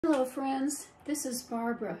Hello friends, this is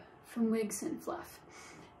Barbara from Wigs and Fluff.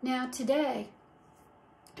 Now today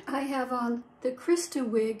I have on the Christa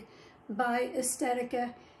wig by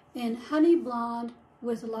Estetica in honey blonde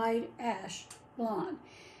with light ash blonde.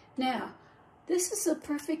 Now this is a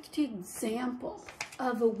perfect example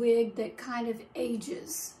of a wig that kind of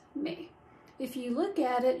ages me. If you look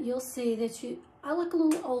at it, you'll see that I look a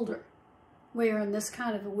little older wearing this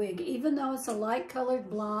kind of a wig, even though it's a light colored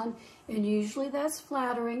blonde, and usually that's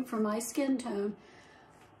flattering for my skin tone.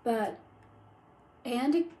 And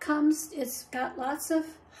it's got lots of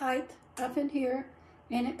height up in here,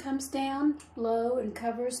 and it comes down low and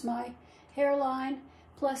covers my hairline,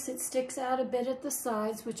 plus it sticks out a bit at the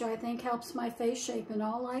sides, which I think helps my face shape and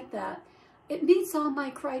all like that. It meets all my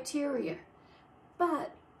criteria,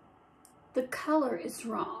 but the color is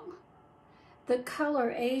wrong. The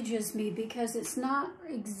color ages me because it's not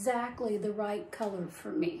exactly the right color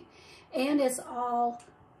for me. And it's all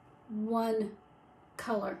one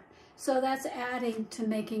color. So that's adding to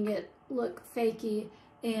making it look fakey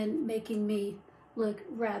and making me look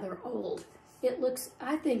rather old.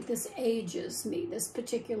 I think this ages me, this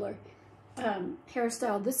particular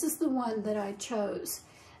hairstyle. This is the one that I chose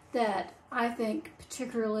that I think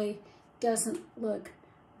particularly doesn't look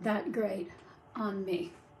that great on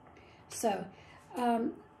me. So,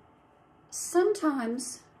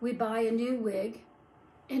 sometimes we buy a new wig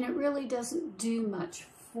and it really doesn't do much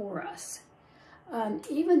for us.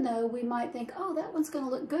 Even though we might think, oh, that one's going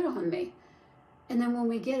to look good on me. And then when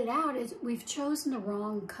we get it out, we've chosen the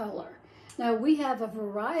wrong color. Now, we have a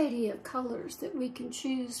variety of colors that we can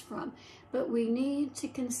choose from, but we need to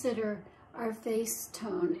consider our face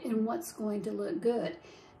tone and what's going to look good.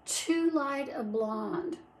 Too light a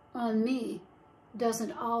blonde on me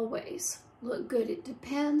doesn't always look good. It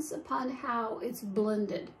depends upon how it's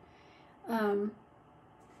blended. And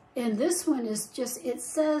this one is just, it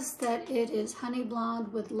says that it is honey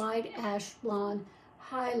blonde with light ash blonde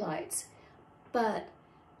highlights, but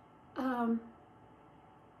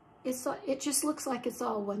it just looks like it's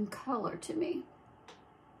all one color to me.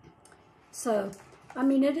 So, I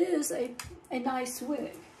mean, it is a nice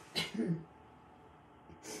wig.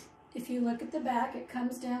 If you look at the back, it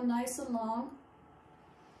comes down nice and long.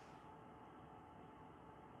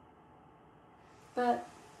 But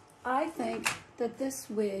I think that this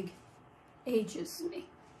wig ages me.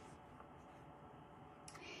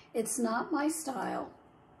 It's not my style.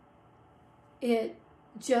 It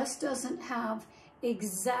just doesn't have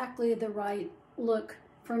exactly the right look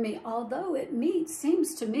for me, although it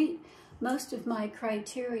seems to meet most of my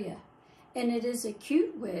criteria. And it is a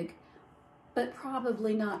cute wig, but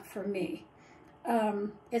probably not for me.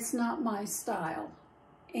 It's not my style.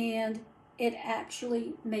 And it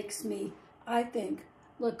actually makes me, I think,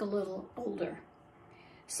 look a little older.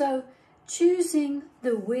 So choosing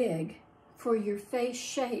the wig for your face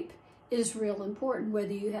shape is real important,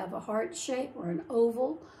 whether you have a heart shape or an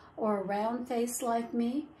oval or a round face like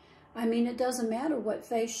me. I mean, it doesn't matter what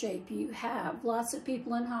face shape you have. Lots of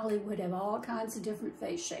people in Hollywood have all kinds of different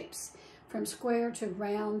face shapes, from square to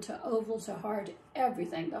round to oval to heart,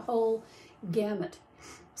 everything, the whole gamut.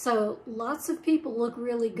 So lots of people look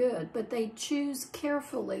really good, but they choose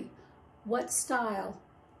carefully what style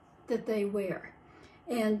that they wear.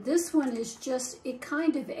 And this one is just, it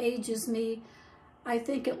kind of ages me. I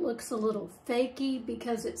think it looks a little fakey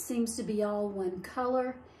because it seems to be all one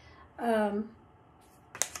color. And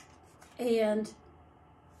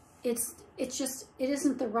it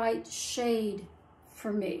isn't the right shade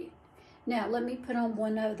for me. Now, let me put on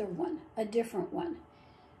one other one, a different one.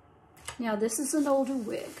 Now, this is an older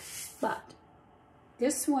wig, but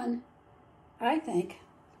this one, I think,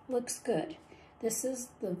 looks good. This is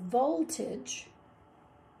the Voltage.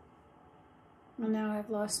 Well, now I've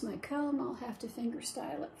lost my comb. I'll have to finger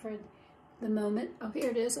style it for the moment. Oh, here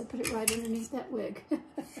it is. I put it right underneath that wig.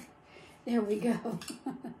 There we go.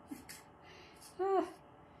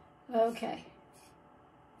 Okay.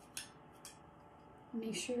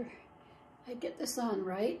 Make sure I get this on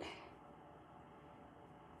right.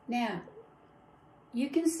 Now, you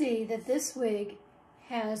can see that this wig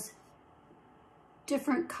has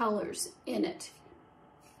different colors in it.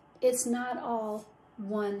 It's not all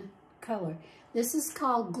one color. This is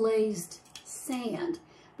called glazed sand,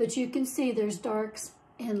 but you can see there's darks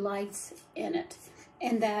and lights in it,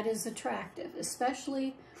 and that is attractive,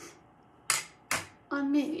 especially on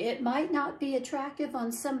me. It might not be attractive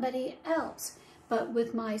on somebody else, but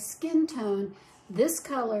with my skin tone, this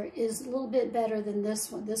color is a little bit better than this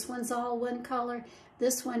one. This one's all one color.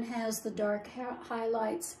 This one has the dark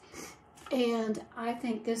highlights, and I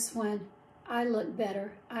think this one, I look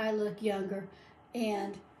better, I look younger,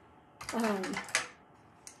 and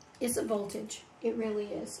is a voltage. It really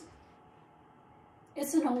is.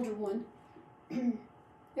 It's an older one.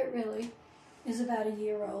 It really is about a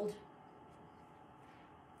year old.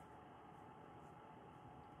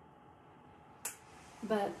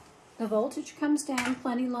 But the voltage comes down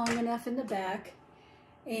plenty long enough in the back,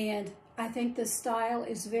 and I think the style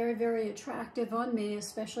is very, very attractive on me,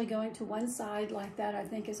 especially going to one side like that. I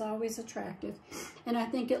think is always attractive, and I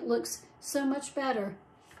think it looks so much better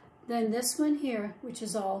than this one here, which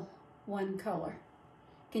is all one color.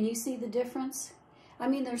 Can you see the difference? I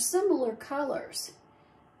mean, they're similar colors,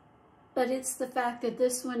 but it's the fact that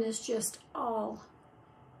this one is just all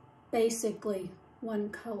basically one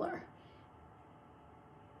color.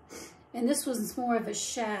 And this one's more of a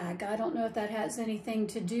shag. I don't know if that has anything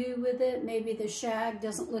to do with it. Maybe the shag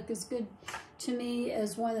doesn't look as good to me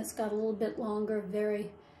as one that's got a little bit longer,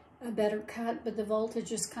 a better cut, but the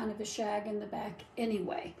voltage is kind of a shag in the back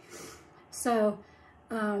anyway. So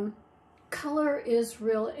color is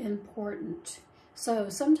real important. So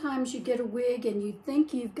sometimes you get a wig and you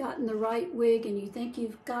think you've gotten the right wig and you think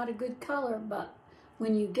you've got a good color, but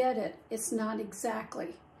when you get it, it's not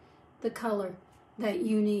exactly the color that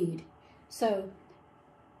you need. So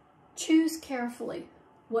choose carefully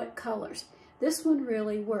what colors. This one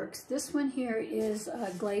really works. This one here is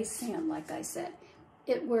glazed sand, like I said.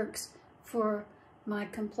 It works for my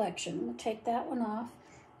complexion. I'm going to take that one off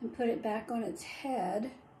and put it back on its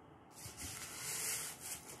head.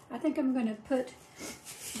 I think I'm going to put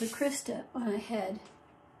the Christa on a head,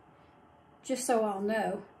 just so I'll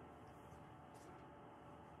know.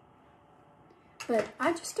 But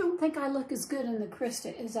I just don't think I look as good in the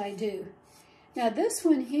Christa as I do. Now this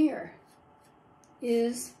one here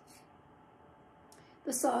is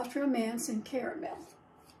the Soft Romance in Caramel.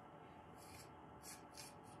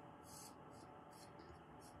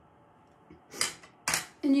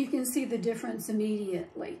 And you can see the difference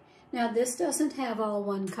immediately. Now this doesn't have all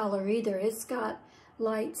one color either. It's got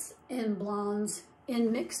lights and blondes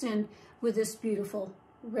mixed in with this beautiful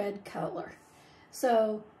red color.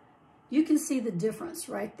 So you can see the difference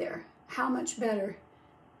right there. How much better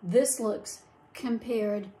this looks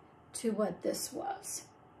compared to what this was.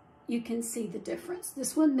 You can see the difference.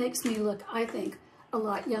 This one makes me look, I think, a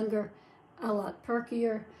lot younger, a lot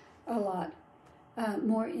perkier, a lot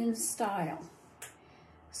more in style.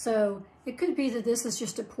 So it could be that this is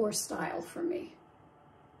just a poor style for me,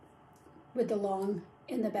 with the long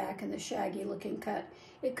in the back and the shaggy looking cut.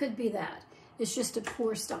 It could be that. It's just a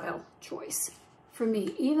poor style choice for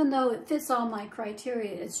me. Even though it fits all my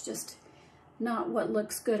criteria, it's just not what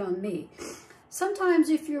looks good on me. Sometimes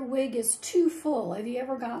if your wig is too full, have you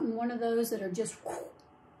ever gotten one of those that are just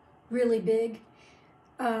really big?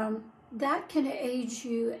 That can age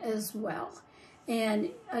you as well. And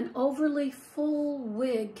an overly full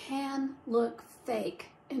wig can look fake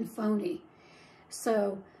and phony.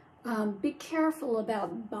 So be careful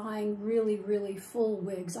about buying really, really full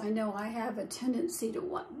wigs. I know I have a tendency to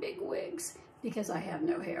want big wigs because I have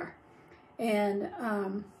no hair. And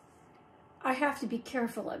I have to be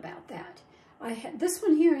careful about that. This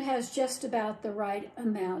one here has just about the right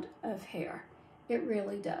amount of hair. It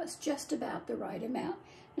really does, just about the right amount.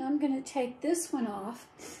 Now I'm going to take this one off,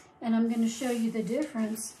 and I'm going to show you the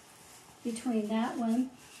difference between that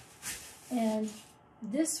one and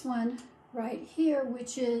this one right here,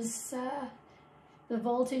 which is the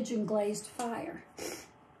Voltage and Glazed Fire.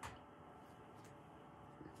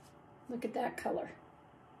 Look at that color.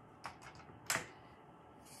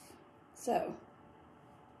 So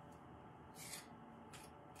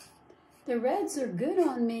the reds are good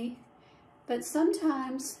on me, but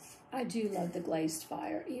sometimes I do love the Glazed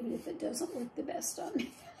Fire, even if it doesn't look the best on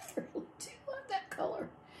me. I really do love that color.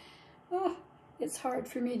 Oh, it's hard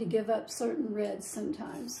for me to give up certain reds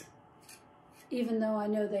sometimes, even though I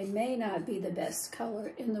know they may not be the best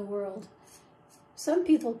color in the world. Some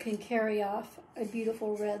people can carry off a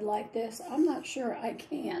beautiful red like this. I'm not sure I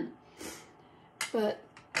can, but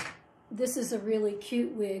this is a really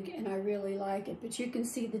cute wig and I really like it. But you can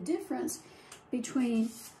see the difference between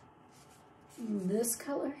this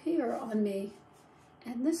color here on me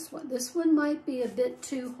and this one. This one might be a bit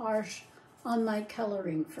too harsh on my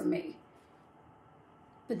coloring for me,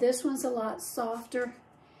 but this one's a lot softer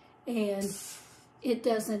and it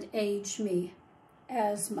doesn't age me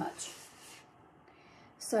as much.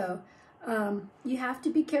 So you have to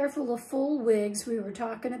be careful of full wigs. We were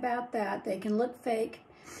talking about that. They can look fake.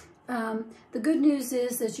 The good news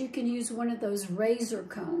is that you can use one of those razor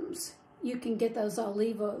combs. You can get those. I'll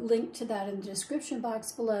leave a link to that in the description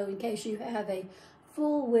box below in case you have a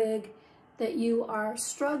full wig that you are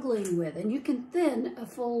struggling with. And you can thin a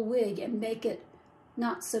full wig and make it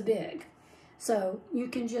not so big. So you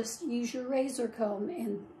can just use your razor comb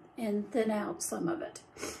and thin out some of it.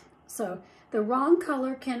 So the wrong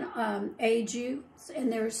color can age you,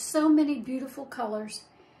 and there's so many beautiful colors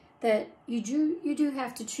that you do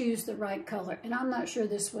have to choose the right color, and I'm not sure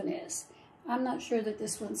this one is. I'm not sure that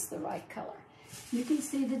this one's the right color. You can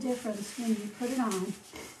see the difference when you put it on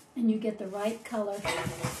and you get the right color.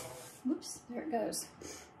 Whoops, there it goes.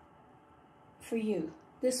 For you.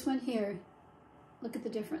 This one here, look at the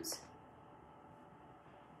difference.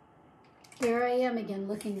 There I am again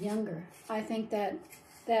looking younger. I think that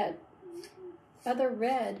other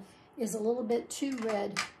red is a little bit too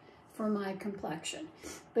red for my complexion.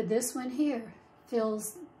 But this one here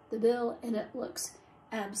fills the bill and it looks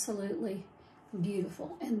absolutely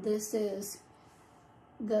beautiful. And this is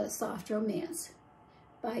the Soft Romance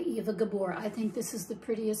by Eva Gabor. I think this is the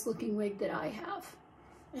prettiest looking wig that I have.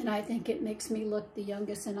 And I think it makes me look the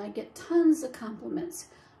youngest, and I get tons of compliments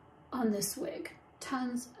on this wig.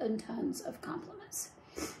 Tons and tons of compliments.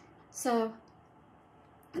 So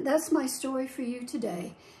that's my story for you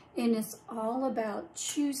today. And it's all about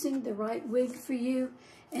choosing the right wig for you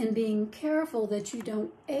and being careful that you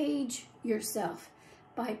don't age yourself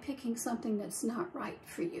by picking something that's not right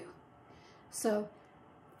for you. So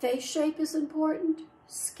face shape is important.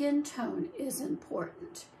 Skin tone is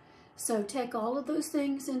important. So take all of those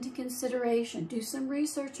things into consideration. Do some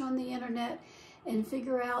research on the internet and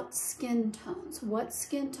figure out skin tones. What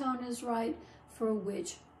skin tone is right for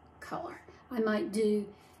which color. I might do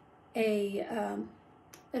a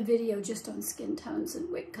video just on skin tones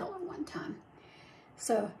and wig color one time.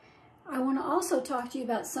 So I want to also talk to you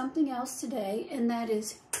about something else today, and that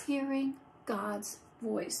is hearing God's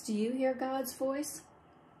voice. Do you hear God's voice?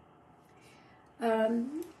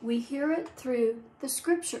 We hear it through the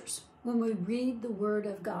scriptures. When we read the Word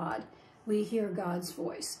of God, we hear God's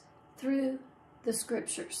voice through the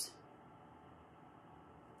scriptures.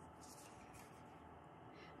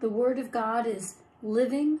 The Word of God is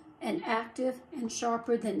living and active and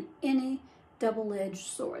sharper than any double-edged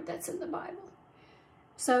sword that's in the Bible.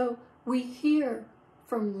 So we hear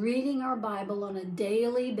from reading our Bible on a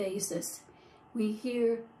daily basis, we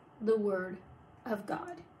hear the Word of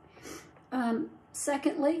God.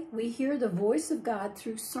 Secondly, we hear the voice of God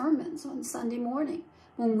through sermons on Sunday morning.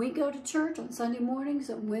 When we go to church on Sunday mornings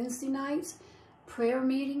and Wednesday nights, prayer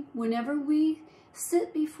meeting, whenever we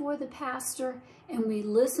sit before the pastor and we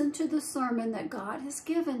listen to the sermon that God has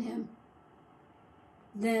given him,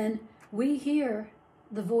 then we hear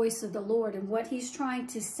the voice of the Lord and what he's trying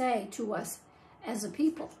to say to us as a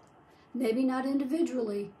people. Maybe not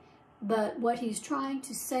individually, but what he's trying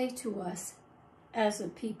to say to us as a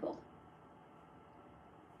people.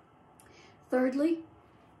 Thirdly,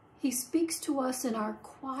 he speaks to us in our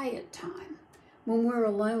quiet time when we're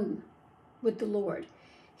alone with the Lord.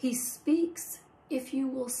 He speaks if you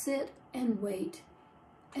will sit and wait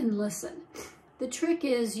and listen. The trick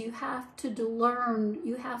is you have to learn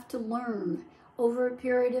over a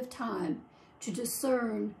period of time to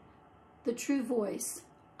discern the true voice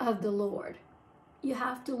of the Lord. You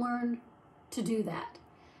have to learn to do that.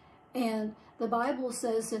 And the Bible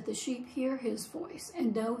says that the sheep hear his voice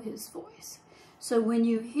and know his voice. So when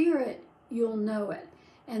you hear it, you'll know it.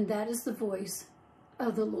 And that is the voice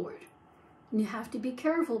of the Lord. And you have to be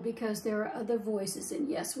careful because there are other voices. And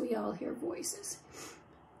yes, we all hear voices.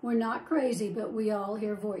 We're not crazy, but we all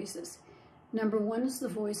hear voices. Number one is the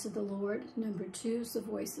voice of the Lord. Number two is the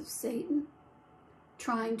voice of Satan,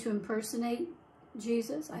 trying to impersonate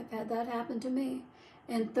Jesus. I've had that happen to me.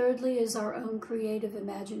 And thirdly is our own creative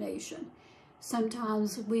imagination.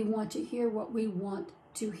 Sometimes we want to hear what we want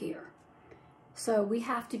to hear. So we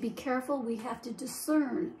have to be careful. We have to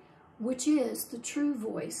discern which is the true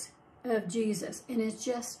voice of Jesus. And it's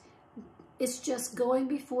just going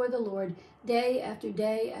before the Lord day after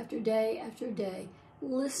day after day after day,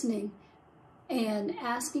 listening and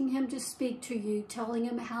asking him to speak to you, telling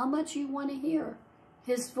him how much you want to hear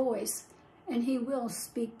his voice, and he will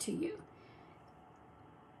speak to you.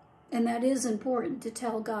 And that is important, to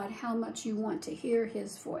tell God how much you want to hear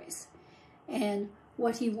his voice and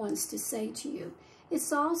what he wants to say to you.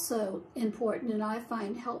 It's also important, and I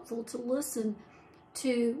find helpful, to listen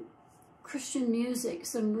to Christian music,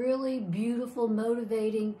 some really beautiful,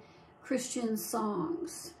 motivating Christian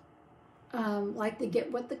songs, like the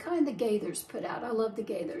kind the Gaithers put out. I love the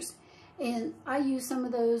Gaithers. And I use some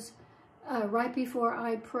of those right before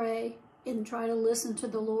I pray and try to listen to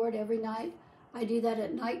the Lord every night. I do that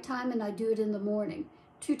at nighttime, and I do it in the morning,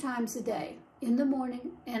 2 times a day, in the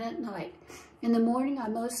morning and at night. In the morning, I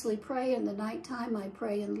mostly pray. In the nighttime, I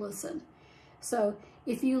pray and listen. So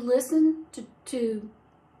if you listen to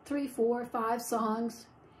 3, 4, 5 songs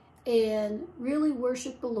and really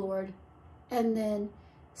worship the Lord, and then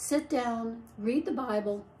sit down, read the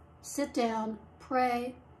Bible, sit down,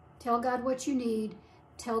 pray, tell God what you need,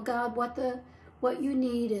 tell God what you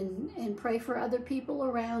need, and pray for other people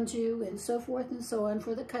around you, and so forth and so on,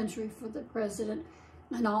 for the country, for the president,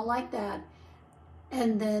 and all like that.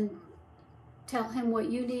 And then tell him what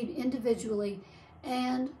you need individually,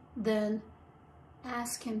 and then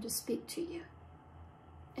ask him to speak to you.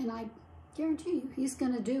 And I guarantee you, he's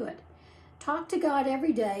going to do it. Talk to God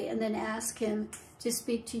every day and then ask him to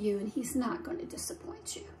speak to you, and he's not going to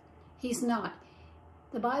disappoint you. He's not.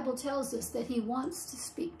 The Bible tells us that he wants to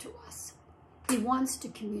speak to us. He wants to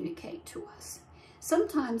communicate to us.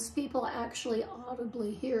 Sometimes people actually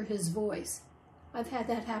audibly hear his voice. I've had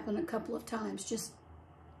that happen a couple of times, just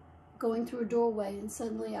going through a doorway, and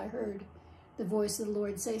suddenly I heard the voice of the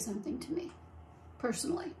Lord say something to me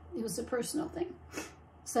personally. It was a personal thing.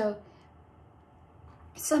 So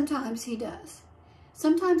sometimes he does.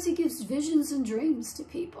 Sometimes he gives visions and dreams to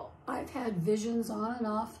people. I've had visions on and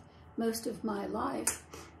off most of my life,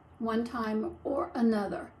 one time or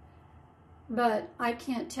another. But I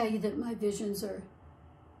can't tell you that my visions are,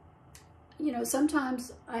 you know,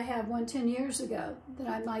 sometimes I have one 10 years ago that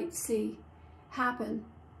I might see happen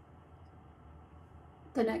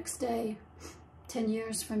the next day, 10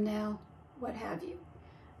 years from now, what have you.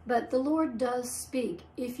 But the Lord does speak.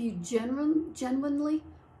 If you genuinely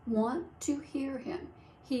want to hear him,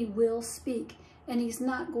 he will speak, and he's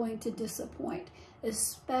not going to disappoint,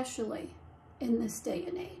 especially in this day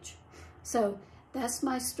and age. So that's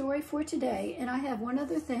my story for today, and I have one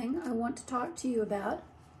other thing I want to talk to you about,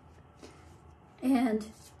 and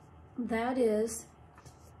that is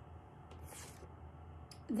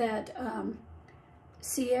that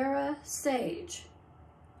Sierra Sage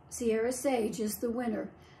is the winner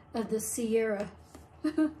of the Sierra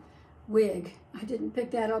wig. I didn't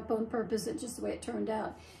pick that up on purpose, it's just the way it turned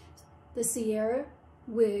out. The Sierra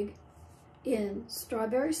wig in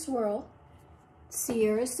Strawberry Swirl,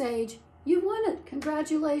 Sierra Sage. You won it.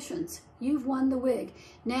 Congratulations. You've won the wig.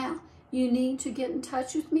 Now, you need to get in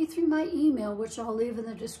touch with me through my email, which I'll leave in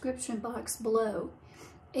the description box below.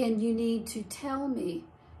 And you need to tell me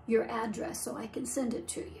your address so I can send it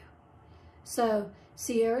to you. So,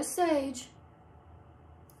 Sierra Sage,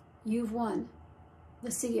 you've won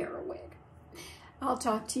the Sierra wig. I'll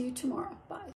talk to you tomorrow. Bye.